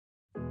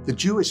The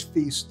Jewish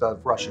feast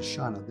of Rosh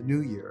Hashanah, the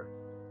New Year,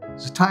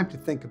 is a time to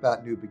think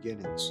about new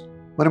beginnings.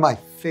 One of my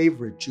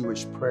favorite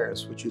Jewish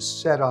prayers, which is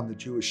said on the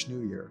Jewish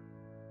New Year,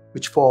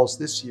 which falls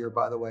this year,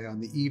 by the way, on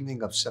the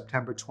evening of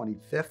September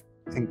 25th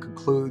and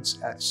concludes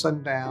at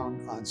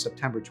sundown on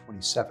September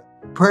 27th.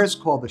 The prayer is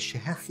called the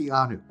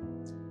Shehechianu,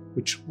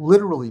 which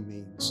literally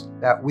means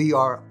that we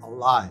are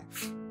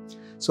alive.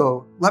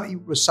 So let me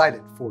recite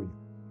it for you.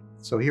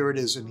 So here it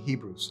is in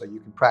Hebrew, so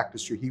you can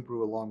practice your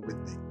Hebrew along with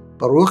me.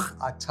 Baruch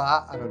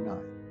atah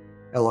Adonai,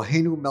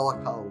 Eloheinu melech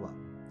haolam,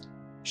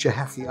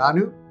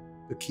 shehechianu,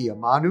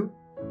 v'kiyamanu,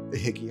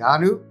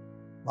 v'higianu,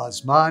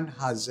 lazman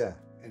hazeh.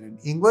 And in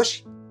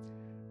English,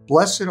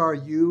 blessed are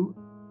you,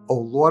 O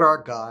Lord our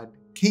God,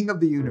 King of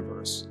the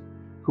universe,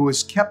 who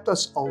has kept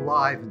us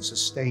alive and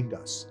sustained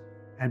us,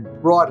 and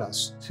brought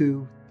us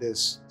to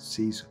this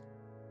season.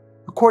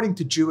 According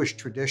to Jewish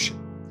tradition,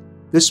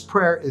 this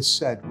prayer is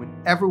said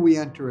whenever we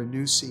enter a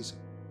new season,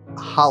 a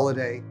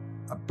holiday,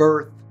 a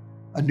birth,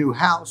 a new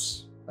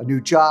house, a new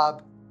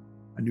job,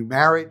 a new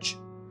marriage.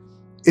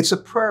 It's a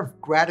prayer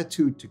of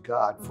gratitude to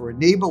God for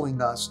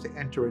enabling us to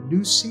enter a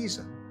new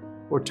season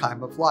or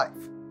time of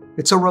life.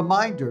 It's a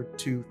reminder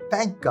to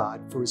thank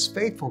God for His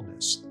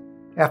faithfulness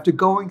after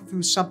going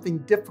through something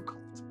difficult.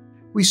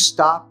 We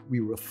stop, we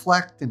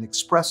reflect, and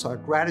express our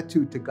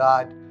gratitude to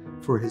God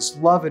for His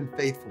love and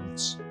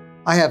faithfulness.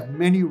 I have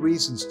many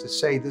reasons to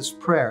say this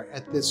prayer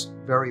at this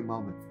very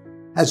moment.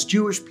 As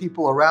Jewish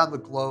people around the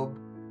globe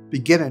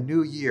begin a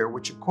new year,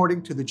 which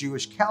according to the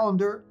Jewish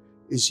calendar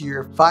is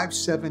year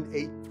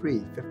 5783,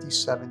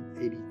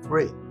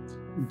 5783.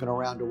 We've been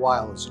around a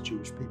while as a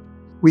Jewish people.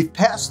 We've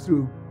passed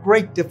through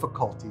great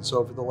difficulties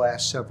over the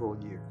last several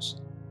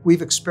years.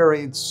 We've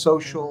experienced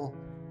social,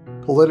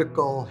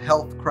 political,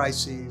 health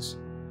crises,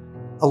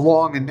 a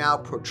long and now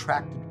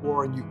protracted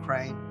war in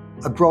Ukraine,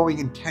 a growing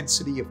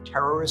intensity of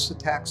terrorist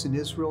attacks in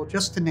Israel,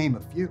 just to name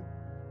a few.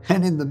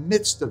 And in the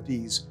midst of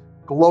these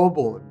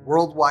global and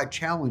worldwide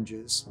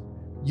challenges,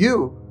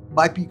 you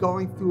might be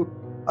going through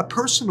a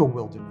personal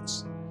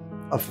wilderness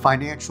of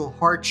financial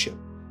hardship,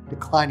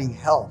 declining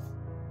health,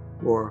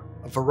 or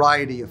a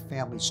variety of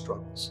family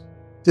struggles.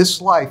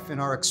 This life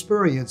and our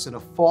experience in a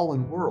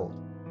fallen world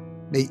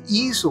may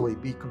easily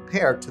be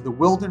compared to the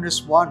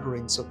wilderness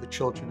wanderings of the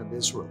children of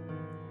Israel.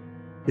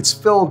 It's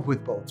filled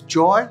with both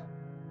joy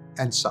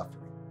and suffering.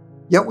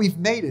 Yet we've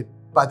made it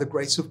by the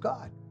grace of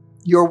God.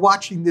 You're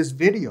watching this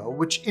video,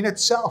 which in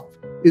itself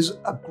is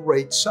a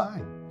great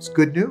sign. It's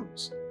good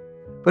news.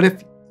 But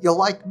if you're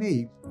like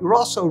me, you're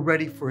also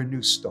ready for a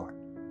new start.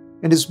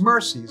 And His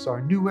mercies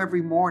are new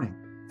every morning,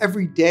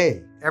 every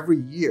day,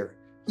 every year.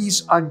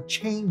 He's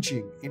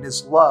unchanging in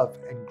His love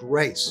and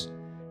grace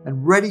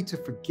and ready to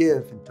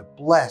forgive and to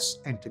bless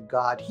and to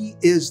God. He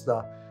is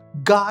the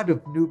God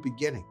of new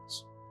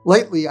beginnings.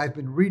 Lately, I've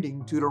been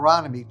reading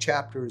Deuteronomy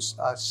chapters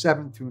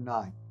 7 through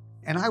 9,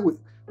 and I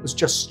was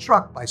just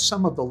struck by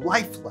some of the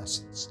life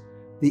lessons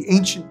the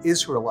ancient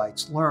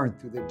Israelites learned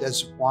through their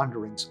desert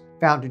wanderings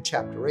found in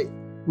chapter 8.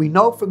 We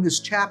know from this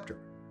chapter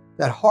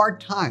that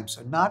hard times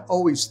are not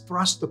always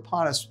thrust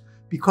upon us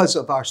because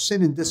of our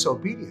sin and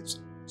disobedience.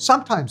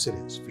 Sometimes it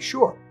is, for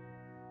sure.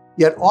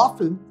 Yet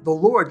often the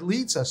Lord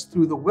leads us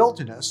through the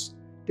wilderness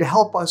to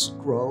help us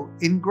grow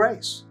in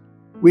grace.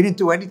 We didn't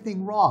do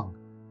anything wrong,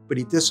 but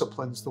He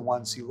disciplines the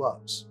ones He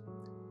loves.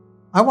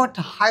 I want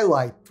to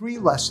highlight 3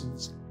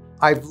 lessons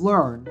I've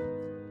learned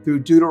through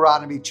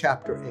Deuteronomy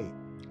chapter 8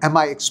 and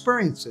my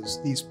experiences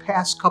these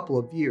past couple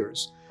of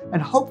years,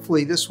 and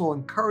hopefully this will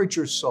encourage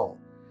your soul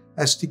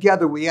as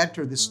together we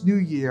enter this new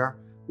year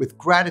with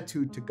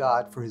gratitude to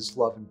God for His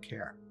love and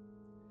care.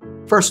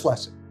 First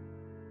lesson,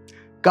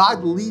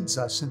 God leads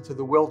us into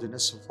the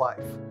wilderness of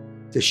life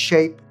to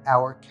shape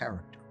our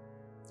character.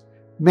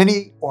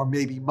 Many, or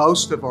maybe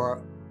most of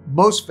our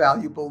most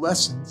valuable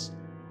lessons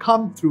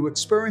come through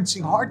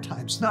experiencing hard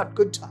times, not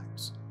good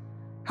times.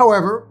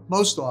 However,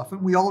 most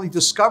often we only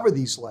discover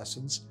these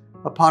lessons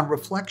upon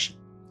reflection.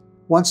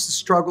 Once the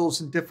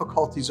struggles and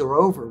difficulties are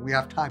over, we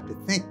have time to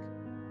think.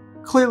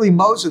 Clearly,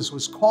 Moses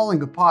was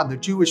calling upon the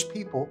Jewish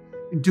people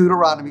in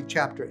Deuteronomy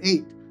chapter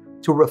 8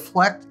 to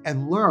reflect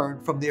and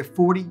learn from their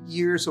 40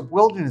 years of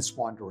wilderness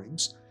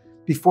wanderings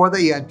before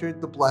they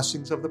entered the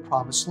blessings of the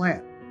promised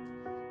land.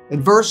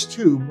 In verse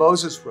 2,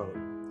 Moses wrote,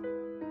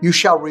 "You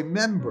shall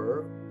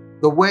remember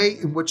the way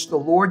in which the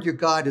Lord your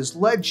God has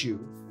led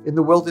you in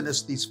the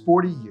wilderness these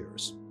 40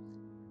 years,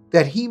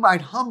 that He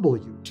might humble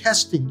you,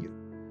 testing you,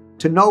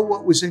 to know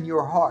what was in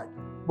your heart,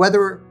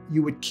 whether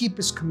you would keep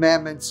His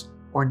commandments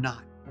or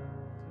not."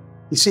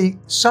 You see,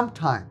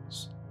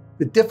 sometimes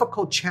the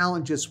difficult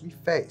challenges we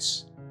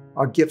face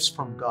are gifts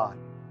from God,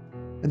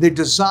 and they're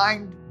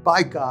designed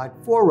by God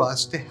for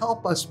us to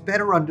help us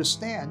better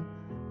understand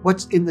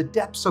what's in the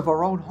depths of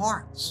our own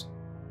hearts.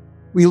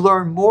 We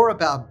learn more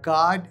about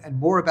God and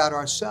more about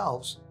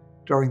ourselves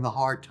during the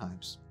hard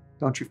times.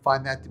 Don't you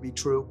find that to be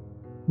true?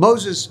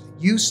 Moses'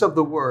 use of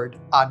the word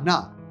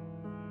anah,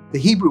 the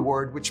Hebrew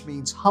word which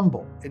means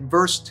humble, in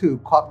verse 2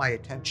 caught my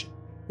attention.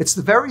 It's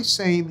the very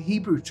same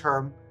Hebrew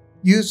term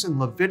used in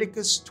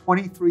Leviticus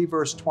 23,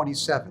 verse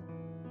 27,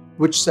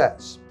 which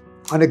says,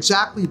 "On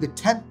exactly the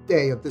 10th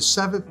day of the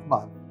 7th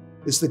month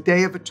is the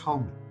Day of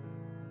Atonement.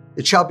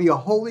 It shall be a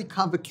holy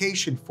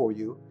convocation for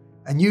you,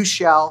 and you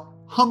shall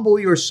humble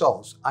your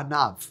souls,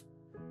 anav,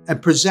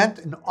 and present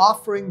an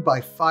offering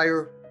by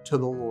fire to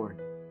the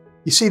Lord."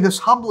 You see, this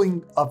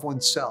humbling of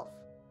oneself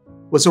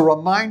was a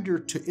reminder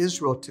to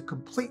Israel to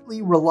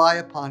completely rely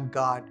upon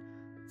God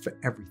for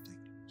everything.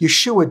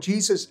 Yeshua,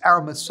 Jesus,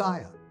 our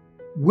Messiah,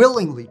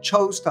 willingly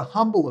chose to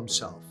humble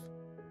himself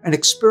and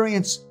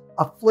experience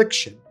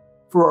affliction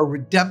for a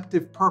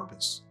redemptive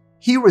purpose.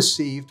 He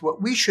received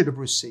what we should have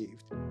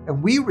received,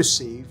 and we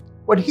received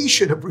what he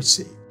should have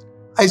received.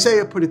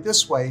 Isaiah put it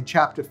this way in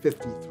chapter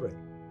 53.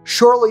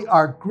 "Surely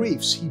our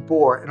griefs he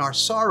bore and our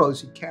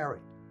sorrows he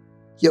carried.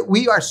 Yet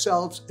we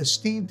ourselves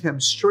esteemed him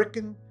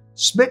stricken,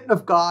 smitten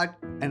of God,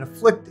 and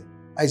afflicted."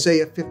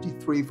 Isaiah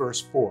 53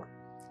 verse 4.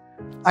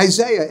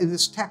 Isaiah in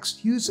this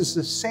text uses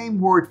the same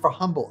word for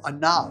humble,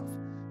 anav,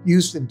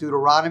 used in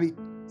Deuteronomy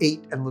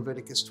 8 and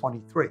Leviticus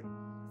 23.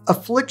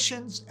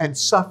 Afflictions and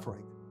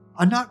suffering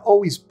are not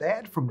always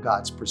bad from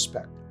God's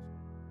perspective.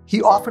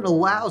 He often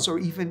allows or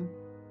even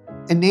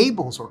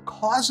enables or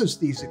causes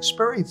these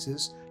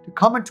experiences to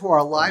come into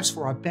our lives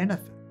for our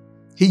benefit.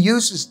 He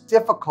uses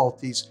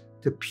difficulties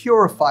to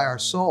purify our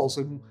souls,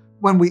 and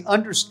when we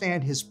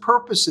understand his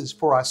purposes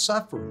for our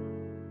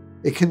suffering,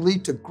 it can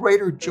lead to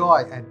greater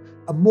joy and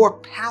a more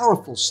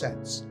powerful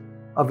sense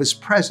of his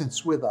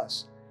presence with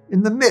us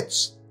in the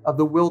midst of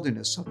the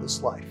wilderness of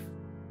this life.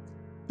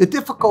 The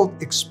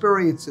difficult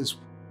experiences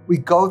we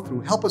go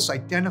through help us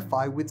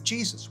identify with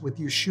Jesus, with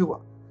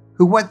Yeshua,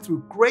 who went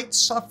through great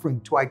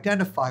suffering to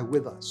identify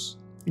with us.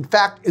 In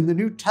fact, in the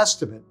New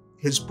Testament,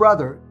 his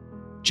brother,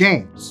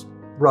 James,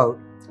 wrote,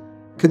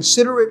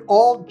 "Consider it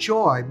all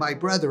joy, my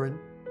brethren,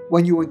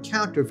 when you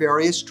encounter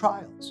various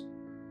trials,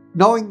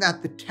 knowing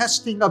that the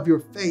testing of your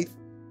faith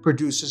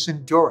produces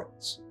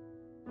endurance.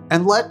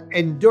 And let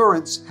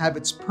endurance have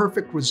its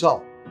perfect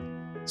result,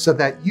 so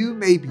that you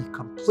may be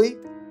complete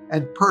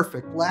and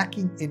perfect,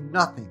 lacking in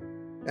nothing."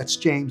 That's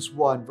James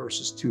 1,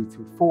 verses 2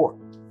 through 4.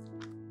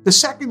 The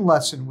second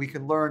lesson we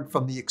can learn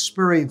from the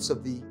experience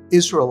of the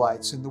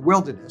Israelites in the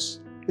wilderness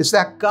is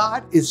that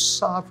God is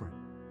sovereign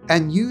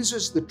and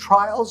uses the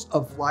trials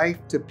of life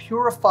to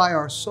purify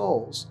our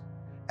souls,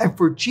 and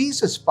for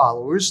Jesus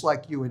followers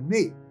like you and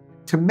me,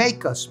 to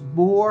make us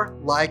more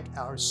like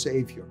our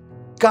Savior.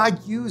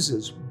 God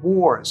uses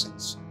wars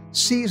and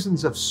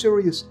seasons of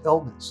serious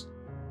illness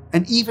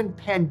and even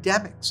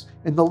pandemics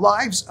in the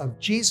lives of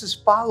Jesus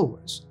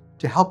followers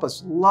to help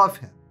us love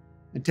him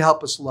and to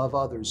help us love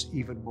others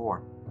even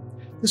more.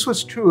 This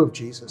was true of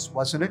Jesus,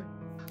 wasn't it?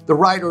 The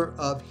writer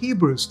of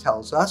Hebrews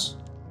tells us,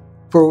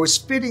 "For it was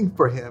fitting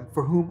for him,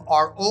 for whom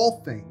are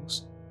all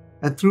things,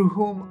 and through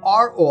whom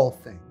are all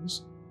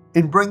things,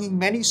 in bringing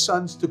many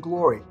sons to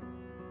glory,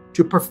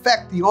 to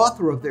perfect the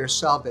author of their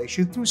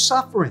salvation through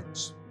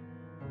sufferings.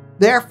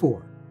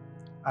 Therefore,"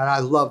 and I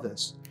love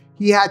this,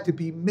 "he had to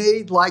be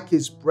made like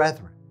his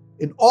brethren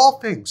in all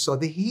things, so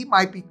that he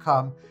might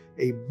become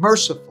a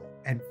merciful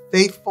and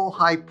faithful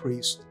high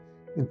priest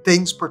in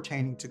things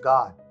pertaining to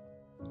God,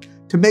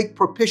 to make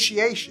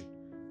propitiation,"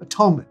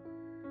 atonement,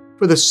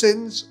 "for the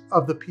sins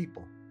of the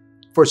people.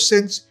 For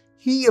since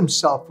he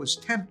himself was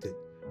tempted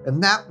in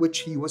that which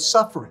he was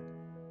suffering,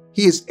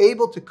 he is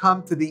able to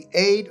come to the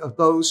aid of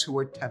those who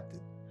are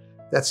tempted."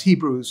 That's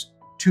Hebrews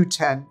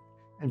 2:10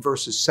 and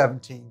verses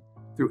 17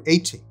 through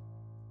 18.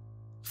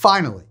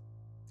 Finally,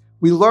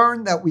 we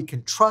learn that we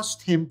can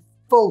trust him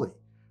fully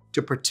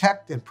to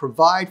protect and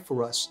provide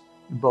for us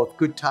in both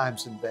good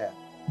times and bad.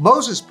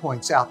 Moses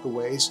points out the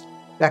ways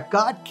that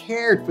God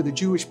cared for the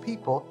Jewish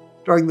people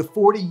during the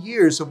 40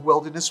 years of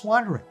wilderness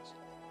wanderings,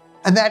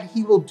 and that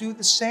he will do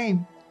the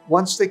same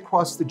once they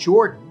cross the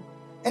Jordan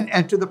and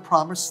enter the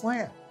promised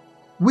land.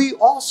 We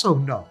also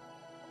know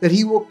that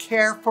he will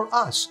care for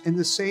us in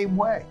the same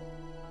way.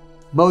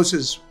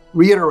 Moses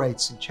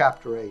reiterates in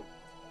chapter 8,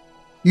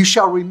 "You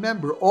shall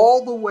remember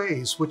all the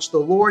ways which the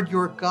Lord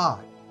your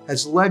God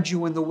has led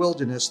you in the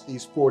wilderness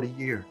these 40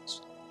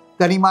 years,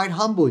 that he might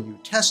humble you,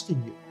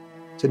 testing you,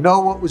 to know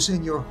what was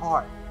in your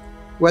heart,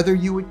 whether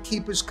you would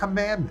keep his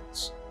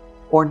commandments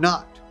or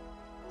not.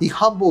 He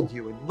humbled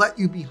you and let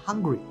you be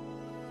hungry,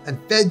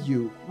 and fed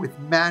you with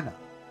manna,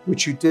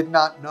 which you did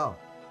not know,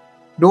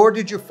 nor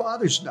did your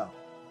fathers know,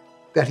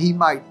 that he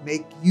might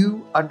make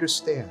you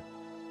understand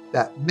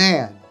that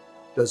man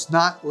does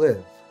not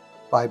live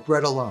by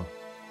bread alone,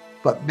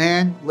 but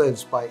man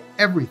lives by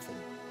everything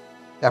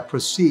that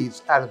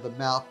proceeds out of the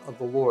mouth of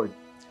the Lord."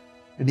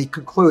 And he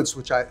concludes,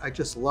 which I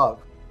just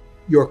love,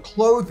 "Your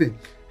clothing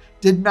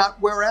did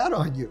not wear out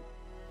on you,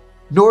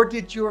 nor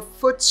did your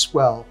foot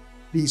swell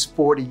these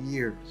 40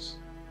 years.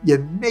 You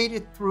made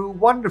it through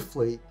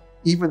wonderfully,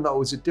 even though it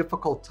was a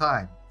difficult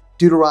time."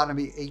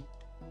 Deuteronomy 8,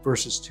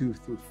 verses 2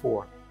 through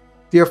 4.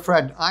 Dear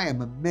friend, I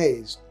am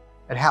amazed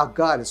at how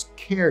God has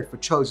cared for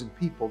chosen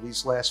people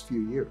these last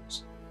few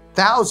years.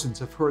 Thousands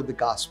have heard the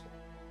gospel.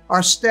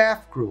 Our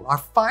staff grew, our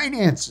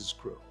finances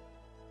grew.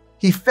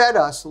 He fed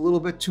us a little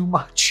bit too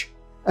much.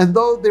 And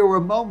though there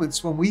were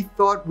moments when we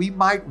thought we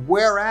might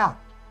wear out,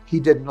 he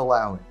didn't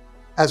allow it.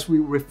 As we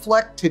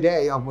reflect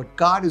today on what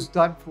God has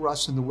done for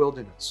us in the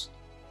wilderness,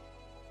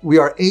 we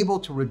are able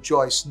to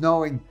rejoice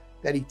knowing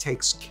that he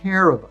takes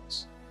care of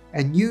us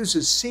and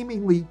uses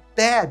seemingly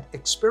bad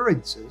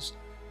experiences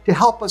to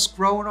help us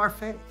grow in our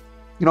faith.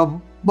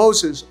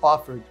 Moses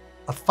offered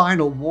a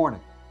final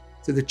warning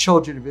to the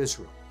children of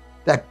Israel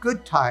that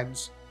good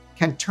times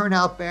can turn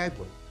out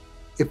badly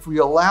if we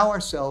allow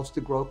ourselves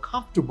to grow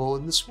comfortable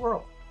in this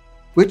world,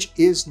 which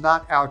is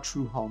not our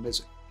true home, is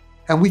it?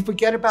 And we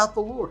forget about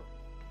the Lord.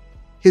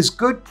 His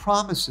good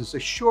promises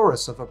assure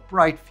us of a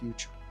bright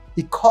future.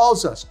 He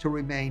calls us to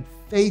remain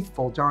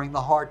faithful during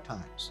the hard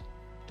times,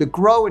 to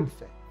grow in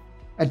faith,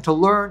 and to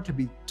learn to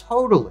be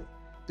totally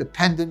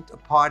dependent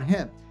upon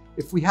him.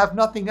 If we have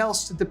nothing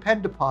else to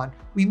depend upon,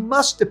 we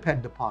must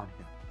depend upon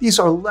him. These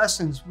are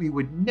lessons we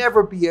would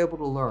never be able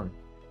to learn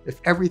if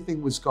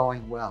everything was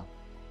going well.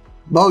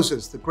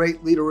 Moses, the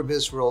great leader of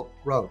Israel,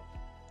 wrote,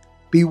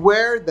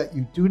 "Beware that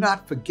you do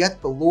not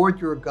forget the Lord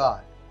your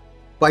God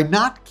by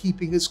not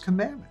keeping his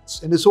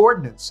commandments and his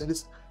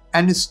ordinances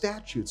and his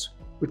statutes,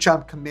 which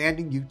I'm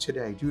commanding you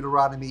today."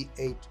 Deuteronomy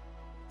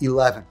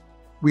 8:11.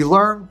 We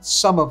learn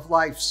some of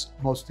life's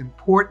most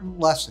important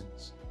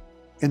lessons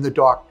in the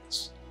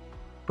darkness,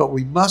 but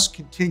we must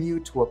continue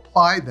to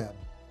apply them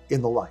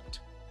in the light.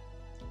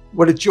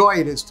 What a joy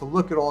it is to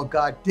look at all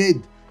God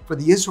did for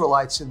the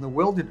Israelites in the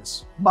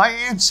wilderness, my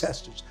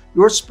ancestors,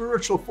 your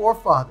spiritual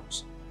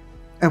forefathers,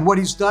 and what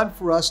he's done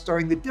for us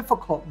during the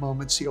difficult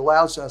moments he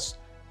allows us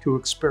to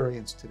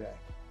experience today.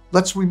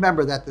 Let's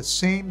remember that the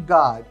same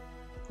God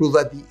who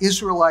led the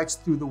Israelites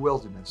through the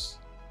wilderness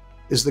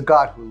is the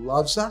God who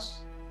loves us,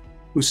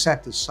 who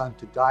sent his son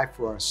to die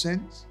for our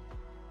sins,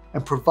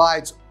 and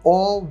provides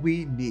all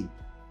we need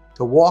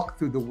to walk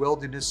through the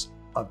wilderness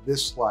of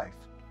this life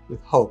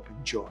with hope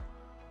and joy.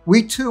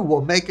 We too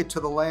will make it to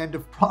the land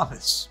of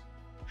promise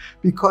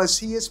because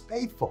he is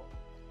faithful.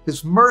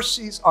 His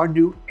mercies are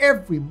new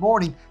every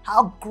morning.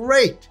 How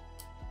great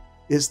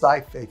is thy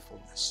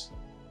faithfulness.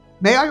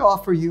 May I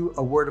offer you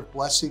a word of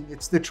blessing?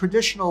 It's the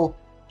traditional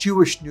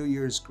Jewish New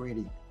Year's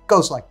greeting. It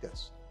goes like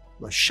this: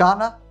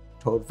 Lashana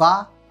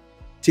Tova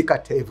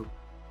Tikatevu.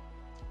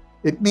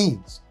 It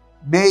means,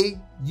 may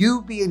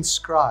you be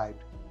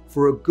inscribed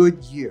for a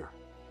good year,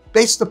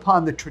 based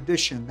upon the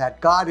tradition that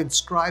God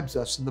inscribes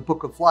us in the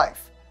book of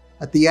life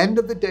at the end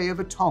of the Day of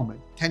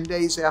Atonement, 10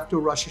 days after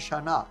Rosh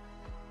Hashanah,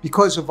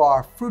 because of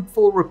our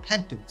fruitful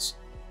repentance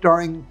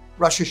during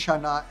Rosh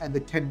Hashanah and the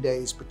 10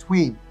 days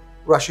between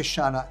Rosh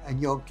Hashanah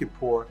and Yom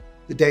Kippur,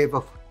 the Day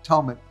of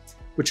Atonement,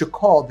 which are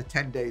called the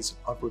 10 days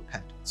of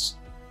repentance.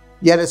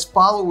 Yet as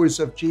followers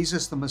of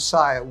Jesus the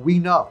Messiah, we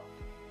know,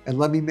 and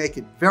let me make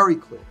it very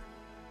clear,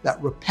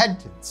 that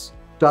repentance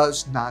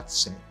does not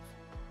save.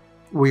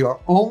 We are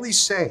only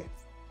saved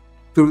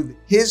through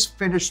his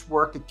finished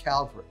work at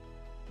Calvary.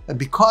 And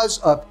because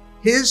of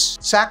his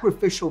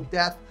sacrificial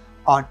death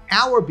on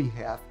our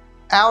behalf,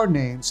 our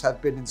names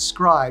have been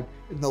inscribed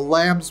in the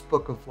Lamb's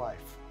Book of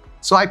Life.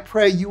 So I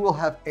pray you will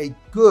have a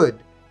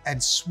good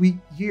and sweet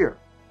year,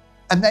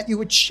 and that you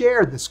would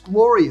share this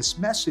glorious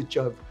message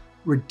of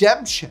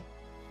redemption.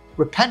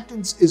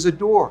 Repentance is a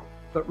door,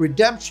 but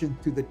redemption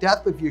through the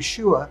death of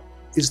Yeshua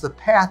is the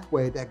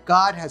pathway that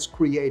God has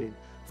created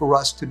for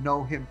us to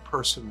know him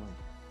personally.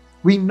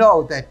 We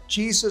know that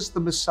Jesus the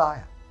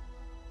Messiah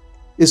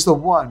is the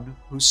one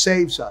who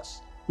saves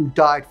us, who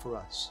died for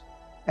us.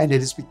 And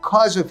it is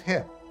because of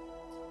him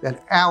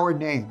that our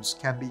names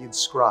can be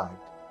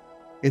inscribed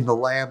in the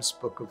Lamb's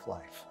Book of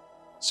Life.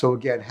 So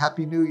again,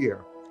 Happy New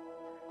Year.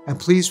 And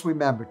please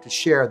remember to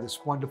share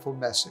this wonderful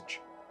message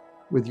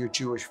with your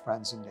Jewish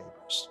friends and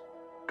neighbors.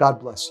 God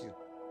bless you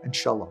and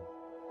shalom.